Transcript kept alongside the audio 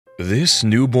This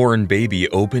newborn baby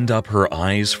opened up her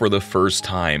eyes for the first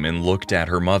time and looked at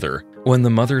her mother. When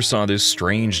the mother saw this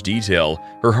strange detail,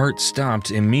 her heart stopped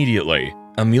immediately.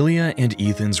 Amelia and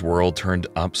Ethan's world turned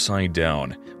upside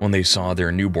down when they saw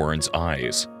their newborn's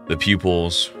eyes. The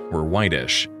pupils were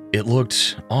whitish. It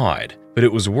looked odd, but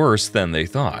it was worse than they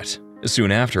thought.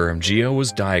 Soon after, Gia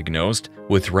was diagnosed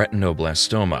with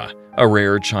retinoblastoma, a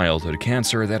rare childhood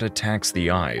cancer that attacks the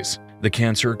eyes. The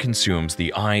cancer consumes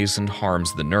the eyes and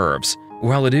harms the nerves.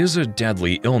 While it is a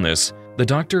deadly illness, the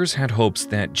doctors had hopes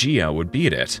that Gia would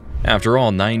beat it. After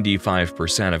all,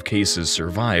 95% of cases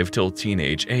survive till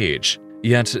teenage age.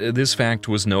 Yet, this fact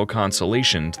was no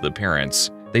consolation to the parents.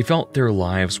 They felt their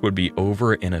lives would be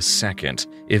over in a second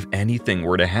if anything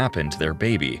were to happen to their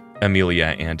baby.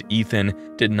 Amelia and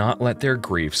Ethan did not let their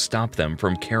grief stop them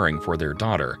from caring for their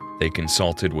daughter. They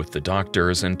consulted with the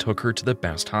doctors and took her to the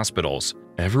best hospitals.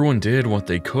 Everyone did what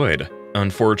they could.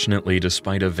 Unfortunately,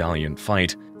 despite a valiant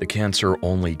fight, the cancer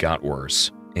only got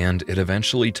worse, and it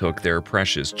eventually took their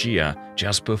precious Gia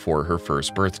just before her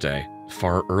first birthday,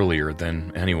 far earlier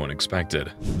than anyone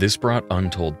expected. This brought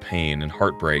untold pain and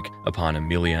heartbreak upon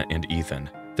Amelia and Ethan.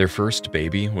 Their first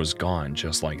baby was gone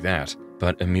just like that,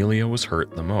 but Amelia was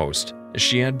hurt the most.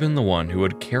 She had been the one who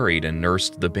had carried and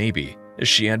nursed the baby.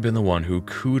 She had been the one who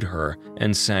cooed her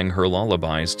and sang her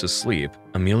lullabies to sleep.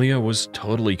 Amelia was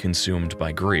totally consumed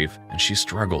by grief, and she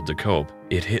struggled to cope.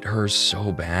 It hit her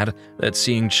so bad that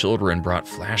seeing children brought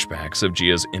flashbacks of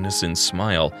Gia's innocent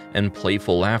smile and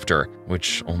playful laughter,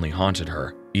 which only haunted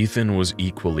her. Ethan was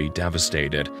equally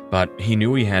devastated, but he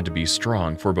knew he had to be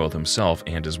strong for both himself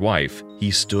and his wife. He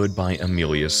stood by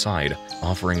Amelia's side,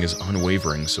 offering his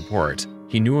unwavering support.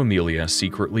 He knew Amelia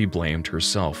secretly blamed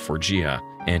herself for Gia,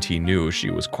 and he knew she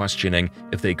was questioning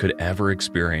if they could ever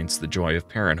experience the joy of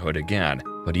parenthood again,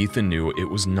 but Ethan knew it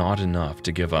was not enough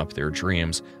to give up their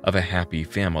dreams of a happy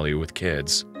family with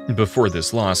kids. Before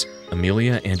this loss,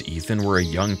 Amelia and Ethan were a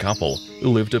young couple who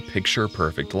lived a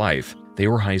picture-perfect life. They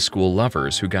were high school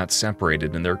lovers who got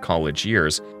separated in their college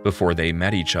years before they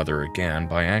met each other again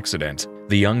by accident.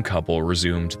 The young couple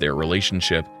resumed their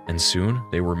relationship, and soon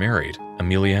they were married.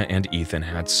 Amelia and Ethan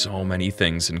had so many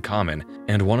things in common,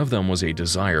 and one of them was a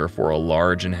desire for a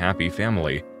large and happy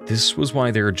family. This was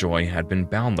why their joy had been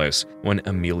boundless when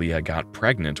Amelia got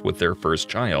pregnant with their first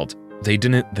child. They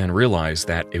didn't then realize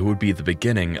that it would be the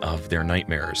beginning of their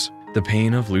nightmares. The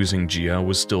pain of losing Gia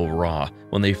was still raw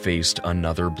when they faced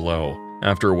another blow.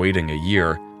 After waiting a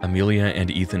year, Amelia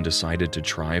and Ethan decided to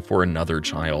try for another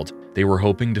child. They were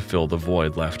hoping to fill the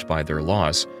void left by their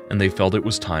loss, and they felt it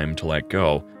was time to let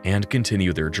go and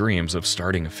continue their dreams of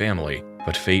starting a family.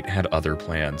 But fate had other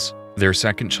plans. Their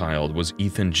second child was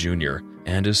Ethan Jr.,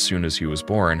 and as soon as he was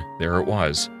born, there it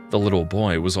was. The little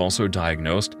boy was also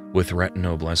diagnosed with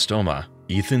retinoblastoma.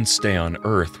 Ethan's stay on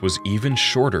Earth was even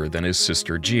shorter than his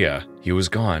sister Gia. He was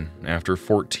gone after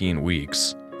 14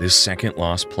 weeks. This second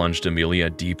loss plunged Amelia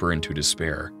deeper into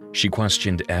despair. She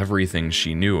questioned everything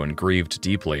she knew and grieved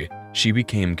deeply. She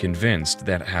became convinced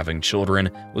that having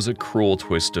children was a cruel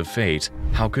twist of fate.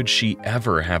 How could she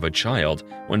ever have a child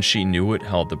when she knew it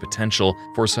held the potential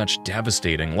for such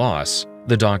devastating loss?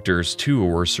 The doctors, too,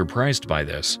 were surprised by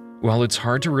this. While it's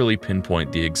hard to really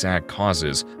pinpoint the exact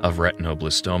causes of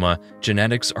retinoblastoma,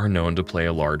 genetics are known to play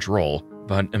a large role.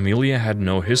 But Amelia had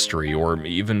no history or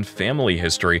even family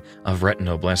history of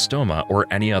retinoblastoma or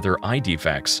any other eye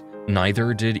defects.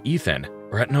 Neither did Ethan.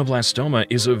 Retinoblastoma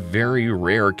is a very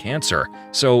rare cancer,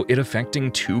 so it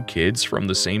affecting two kids from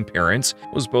the same parents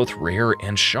was both rare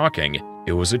and shocking.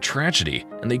 It was a tragedy,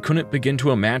 and they couldn't begin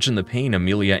to imagine the pain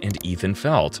Amelia and Ethan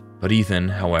felt. But Ethan,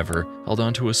 however, held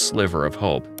on to a sliver of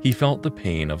hope. He felt the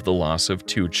pain of the loss of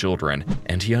two children,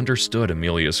 and he understood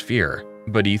Amelia's fear.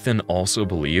 But Ethan also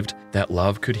believed that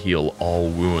love could heal all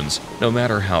wounds, no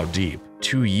matter how deep.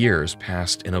 2 years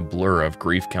passed in a blur of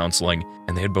grief counseling,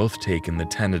 and they had both taken the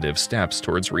tentative steps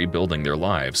towards rebuilding their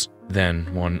lives. Then,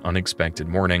 one unexpected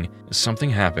morning,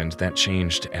 something happened that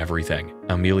changed everything.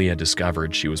 Amelia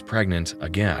discovered she was pregnant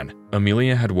again.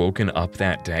 Amelia had woken up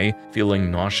that day feeling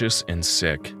nauseous and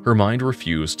sick. Her mind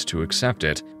refused to accept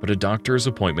it, but a doctor's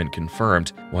appointment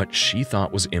confirmed what she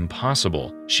thought was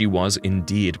impossible. She was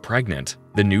indeed pregnant.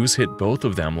 The news hit both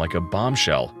of them like a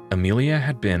bombshell. Amelia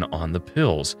had been on the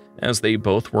pills, as they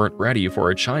both weren't ready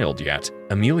for a child yet.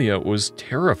 Amelia was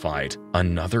terrified.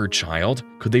 Another child?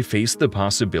 Could they face the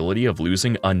possibility of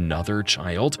losing another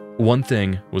child? One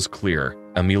thing was clear.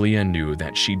 Amelia knew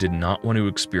that she did not want to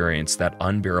experience that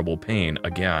unbearable pain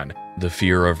again. The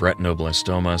fear of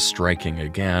retinoblastoma striking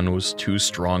again was too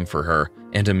strong for her,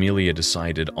 and Amelia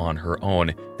decided on her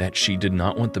own that she did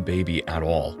not want the baby at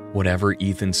all. Whatever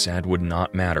Ethan said would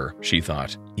not matter, she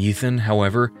thought. Ethan,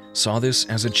 however, saw this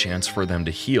as a chance for them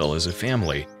to heal as a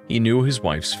family. He knew his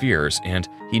wife's fears, and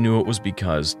he knew it was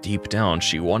because, deep down,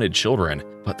 she wanted children,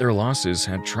 but their losses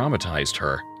had traumatized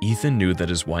her. Ethan knew that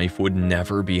his wife would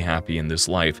never be happy in this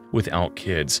life without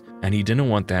kids, and he didn't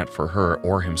want that for her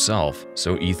or himself,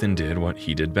 so Ethan did what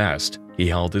he did best. He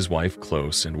held his wife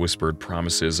close and whispered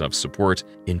promises of support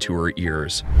into her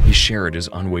ears. He shared his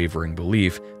unwavering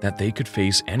belief that they could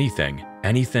face anything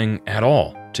at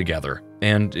all, together,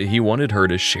 and he wanted her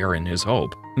to share in his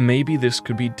hope. Maybe this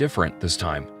could be different this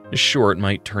time. Sure, it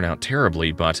might turn out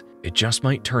terribly, but it just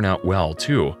might turn out well,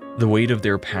 too. The weight of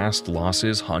their past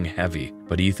losses hung heavy,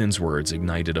 but Ethan's words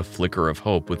ignited a flicker of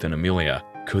hope within Amelia.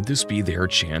 Could this be their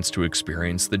chance to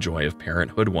experience the joy of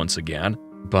parenthood once again?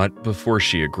 But before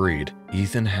she agreed,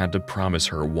 Ethan had to promise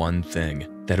her one thing,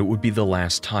 that it would be the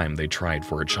last time they tried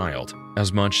for a child.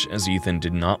 As much as Ethan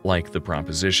did not like the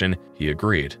proposition, he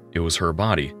agreed. It was her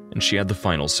body, and she had the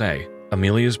final say.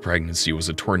 Amelia's pregnancy was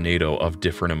a tornado of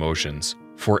different emotions.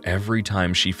 For every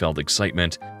time she felt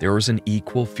excitement, there was an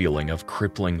equal feeling of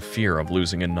crippling fear of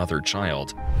losing another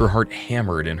child. Her heart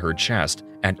hammered in her chest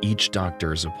at each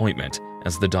doctor's appointment.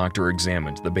 As the doctor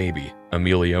examined the baby,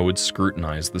 Amelia would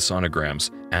scrutinize the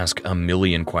sonograms, ask a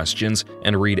million questions,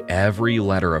 and read every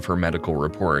letter of her medical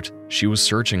report. She was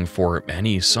searching for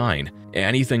any sign,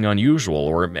 anything unusual,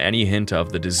 or any hint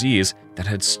of the disease that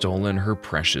had stolen her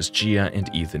precious Gia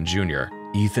and Ethan Jr.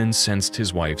 Ethan sensed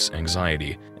his wife's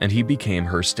anxiety, and he became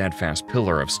her steadfast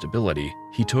pillar of stability.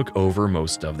 He took over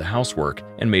most of the housework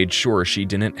and made sure she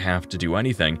didn't have to do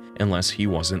anything unless he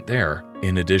wasn't there.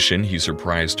 In addition, he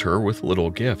surprised her with little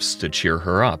gifts to cheer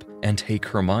her up and take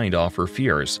her mind off her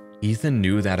fears. Ethan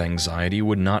knew that anxiety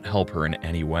would not help her in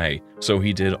any way, so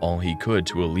he did all he could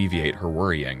to alleviate her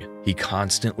worrying. He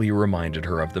constantly reminded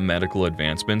her of the medical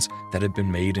advancements that had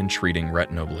been made in treating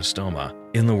retinoblastoma.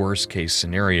 In the worst-case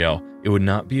scenario, it would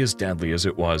not be as deadly as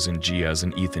it was in Gia's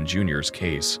and Ethan Jr.'s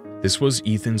case. This was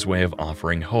Ethan's way of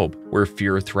offering hope where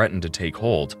fear threatened to take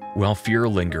hold. While fear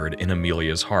lingered in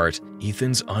Amelia's heart,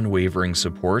 Ethan's unwavering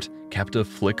support kept a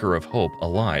flicker of hope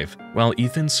alive. While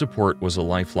Ethan's support was a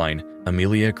lifeline,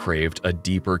 Amelia craved a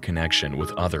deeper connection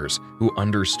with others who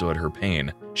understood her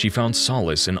pain. She found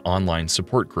solace in online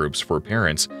support groups for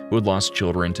parents who had lost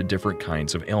children to different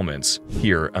kinds of ailments.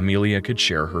 Here, Amelia could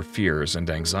share her fears and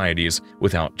anxieties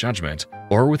without judgment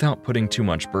or without putting too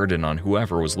much burden on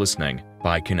whoever was listening.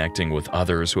 By connecting with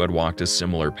others who had walked a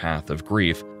similar path of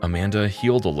grief, Amanda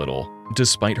healed a little.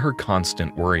 Despite her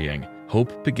constant worrying,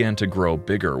 hope began to grow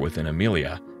bigger within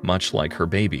Amelia, much like her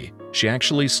baby. She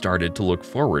actually started to look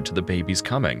forward to the baby's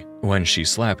coming. When she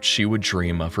slept, she would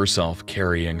dream of herself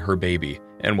carrying her baby,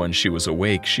 and when she was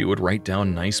awake, she would write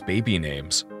down nice baby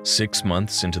names. 6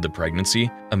 months into the pregnancy,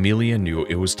 Amelia knew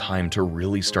it was time to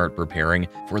really start preparing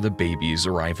for the baby's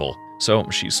arrival. So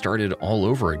she started all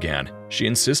over again. She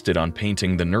insisted on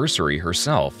painting the nursery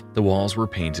herself. The walls were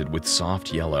painted with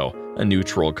soft yellow, a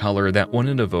neutral color that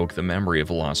wouldn't evoke the memory of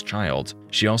a lost child.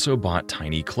 She also bought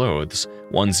tiny clothes,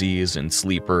 onesies and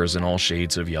sleepers in all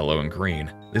shades of yellow and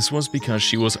green. This was because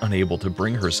she was unable to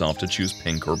bring herself to choose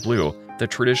pink or blue, the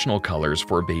traditional colors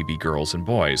for baby girls and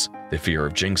boys. The fear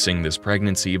of jinxing this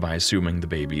pregnancy by assuming the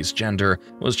baby's gender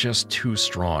was just too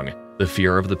strong. The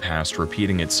fear of the past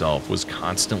repeating itself was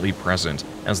constantly present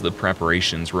as the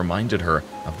preparations reminded her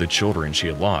of the children she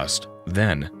had lost.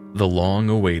 Then, the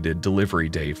long-awaited delivery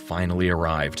day finally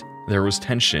arrived. There was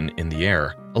tension in the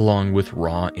air, along with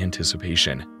raw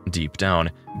anticipation. Deep down,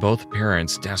 both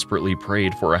parents desperately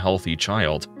prayed for a healthy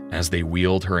child. As they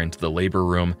wheeled her into the labor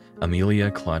room, Amelia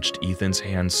clutched Ethan's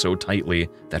hand so tightly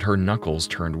that her knuckles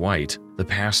turned white. The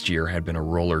past year had been a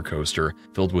roller coaster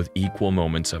filled with equal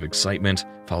moments of excitement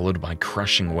followed by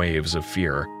crushing waves of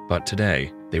fear. But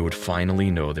today, they would finally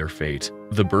know their fate.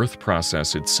 The birth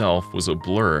process itself was a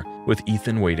blur, with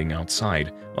Ethan waiting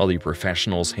outside while the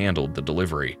professionals handled the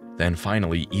delivery. Then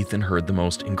finally, Ethan heard the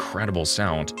most incredible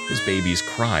sound, his baby's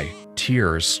cry.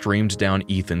 Tears streamed down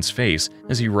Ethan's face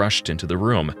as he rushed into the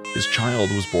room. His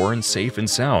child was born safe and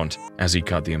sound. As he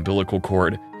cut the umbilical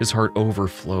cord, his heart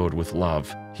overflowed with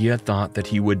love. He had thought that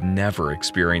he would never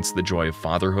experience the joy of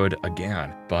fatherhood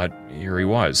again, but here he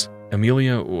was.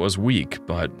 Amelia was weak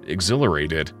but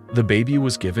exhilarated. The baby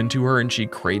was given to her and she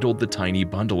cradled the tiny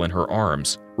bundle in her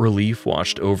arms. Relief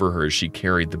washed over her as she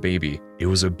carried the baby. It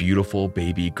was a beautiful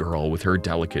baby girl with her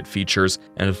delicate features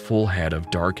and a full head of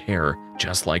dark hair,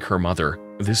 just like her mother.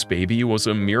 This baby was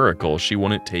a miracle she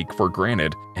wouldn't take for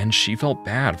granted, and she felt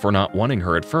bad for not wanting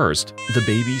her at first. The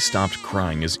baby stopped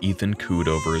crying as Ethan cooed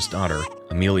over his daughter.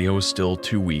 Amelia was still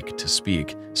too weak to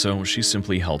speak, so she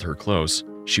simply held her close.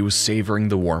 She was savoring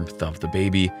the warmth of the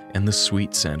baby and the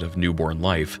sweet scent of newborn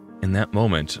life. In that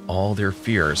moment, all their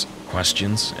fears,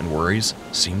 questions, and worries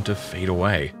seemed to fade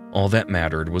away. All that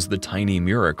mattered was the tiny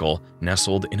miracle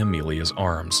nestled in Amelia's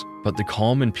arms. But the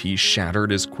calm and peace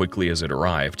shattered as quickly as it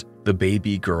arrived. The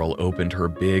baby girl opened her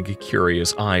big,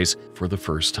 curious eyes for the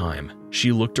first time.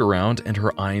 She looked around and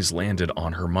her eyes landed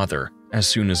on her mother. As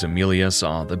soon as Amelia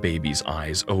saw the baby's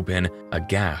eyes open, a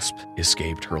gasp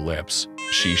escaped her lips.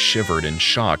 She shivered in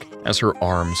shock as her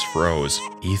arms froze.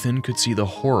 Ethan could see the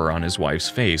horror on his wife's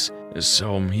face,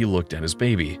 so he looked at his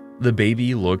baby. The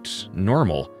baby looked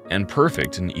normal and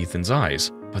perfect in Ethan's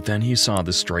eyes. But then he saw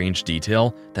the strange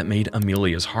detail that made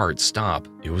Amelia's heart stop.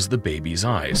 It was the baby's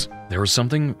eyes. There was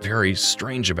something very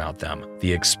strange about them.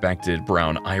 The expected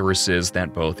brown irises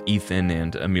that both Ethan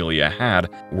and Amelia had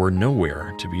were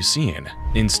nowhere to be seen.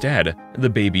 Instead, the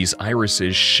baby's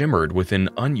irises shimmered with an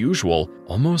unusual,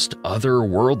 almost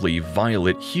otherworldly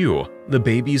violet hue. The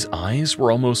baby's eyes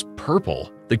were almost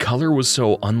purple. The color was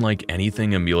so unlike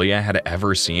anything Amelia had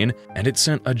ever seen, and it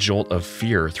sent a jolt of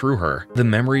fear through her. The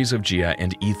memories of Gia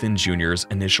and Ethan Jr.'s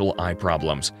initial eye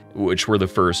problems, which were the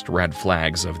first red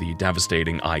flags of the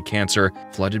devastating eye cancer,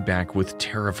 flooded back with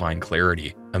terrifying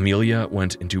clarity. Amelia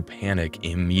went into panic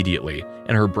immediately,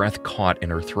 and her breath caught in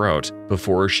her throat.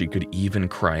 Before she could even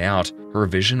cry out, her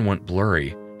vision went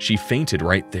blurry. She fainted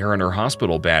right there in her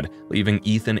hospital bed, leaving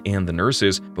Ethan and the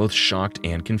nurses both shocked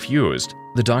and confused.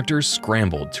 The doctors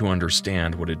scrambled to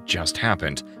understand what had just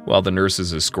happened, while the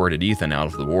nurses escorted Ethan out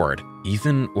of the ward.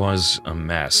 Ethan was a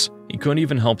mess. He couldn't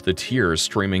even help the tears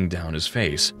streaming down his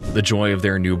face. The joy of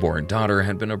their newborn daughter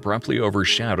had been abruptly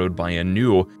overshadowed by a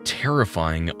new,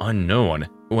 terrifying unknown.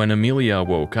 When Amelia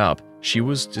woke up, she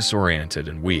was disoriented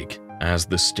and weak. As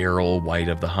the sterile white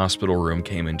of the hospital room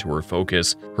came into her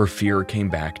focus, her fear came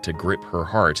back to grip her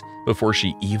heart before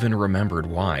she even remembered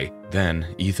why.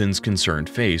 Then, Ethan's concerned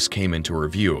face came into her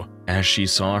view. As she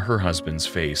saw her husband's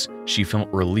face, she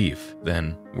felt relief,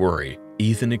 then worry.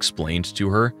 Ethan explained to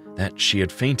her that she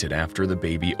had fainted after the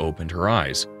baby opened her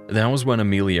eyes. That was when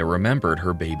Amelia remembered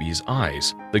her baby's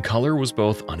eyes. The color was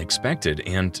both unexpected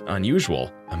and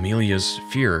unusual. Amelia's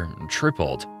fear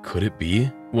tripled. Could it be?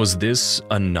 Was this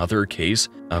another case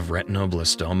of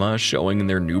retinoblastoma showing in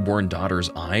their newborn daughter's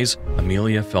eyes?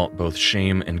 Amelia felt both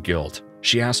shame and guilt.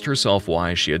 She asked herself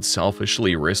why she had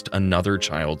selfishly risked another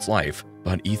child's life.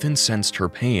 But Ethan sensed her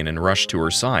pain and rushed to her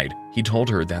side. He told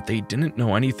her that they didn't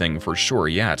know anything for sure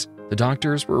yet. The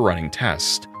doctors were running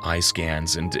tests, eye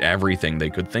scans, and everything they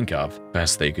could think of.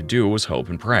 Best they could do was hope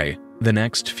and pray. The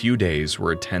next few days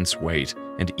were a tense wait,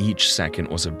 and each second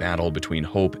was a battle between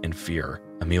hope and fear.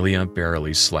 Amelia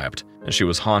barely slept, as she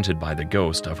was haunted by the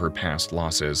ghost of her past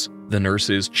losses. The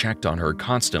nurses checked on her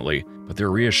constantly, but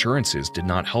their reassurances did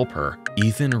not help her.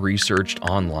 Ethan researched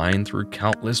online through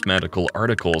countless medical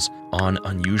articles on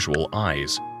unusual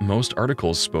eyes. Most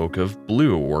articles spoke of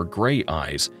blue or gray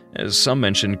eyes, as some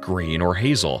mentioned green or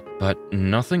hazel, but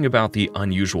nothing about the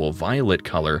unusual violet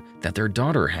color that their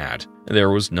daughter had.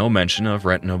 There was no mention of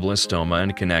retinoblastoma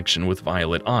in connection with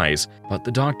violet eyes, but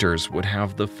the doctors would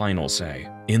have the final say.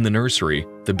 In the nursery,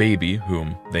 the baby,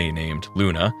 whom they named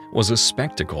Luna, was a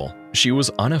spectacle. She was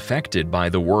unaffected by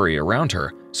the worry around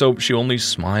her, so she only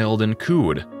smiled and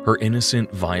cooed, her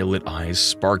innocent violet eyes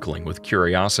sparkling with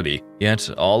curiosity. Yet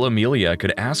all Amelia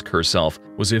could ask herself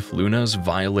was if Luna's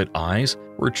violet eyes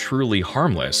were truly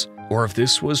harmless, or if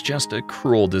this was just a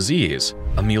cruel disease.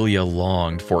 Amelia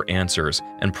longed for answers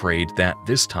and prayed that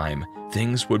this time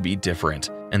things would be different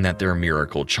and that their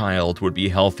miracle child would be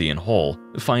healthy and whole.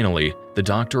 Finally, the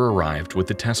doctor arrived with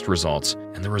the test results,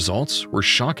 and the results were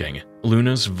shocking.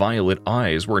 Luna's violet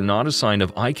eyes were not a sign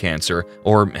of eye cancer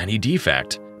or any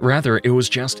defect. Rather, it was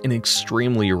just an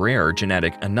extremely rare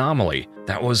genetic anomaly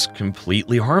that was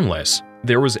completely harmless.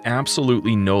 There was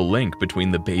absolutely no link between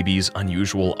the baby's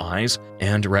unusual eyes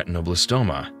and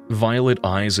retinoblastoma. Violet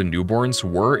eyes in newborns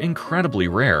were incredibly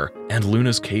rare, and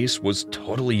Luna's case was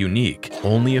totally unique.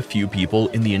 Only a few people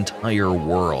in the entire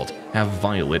world have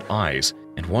violet eyes,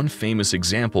 and one famous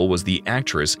example was the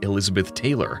actress Elizabeth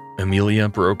Taylor. Amelia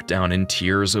broke down in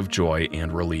tears of joy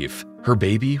and relief. Her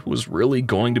baby was really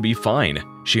going to be fine.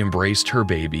 She embraced her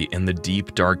baby, and the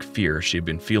deep, dark fear she had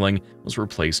been feeling was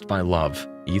replaced by love.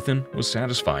 Ethan was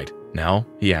satisfied. Now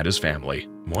he had his family.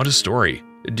 What a story!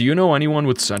 Do you know anyone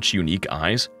with such unique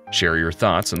eyes? Share your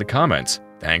thoughts in the comments.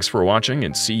 Thanks for watching,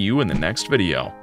 and see you in the next video.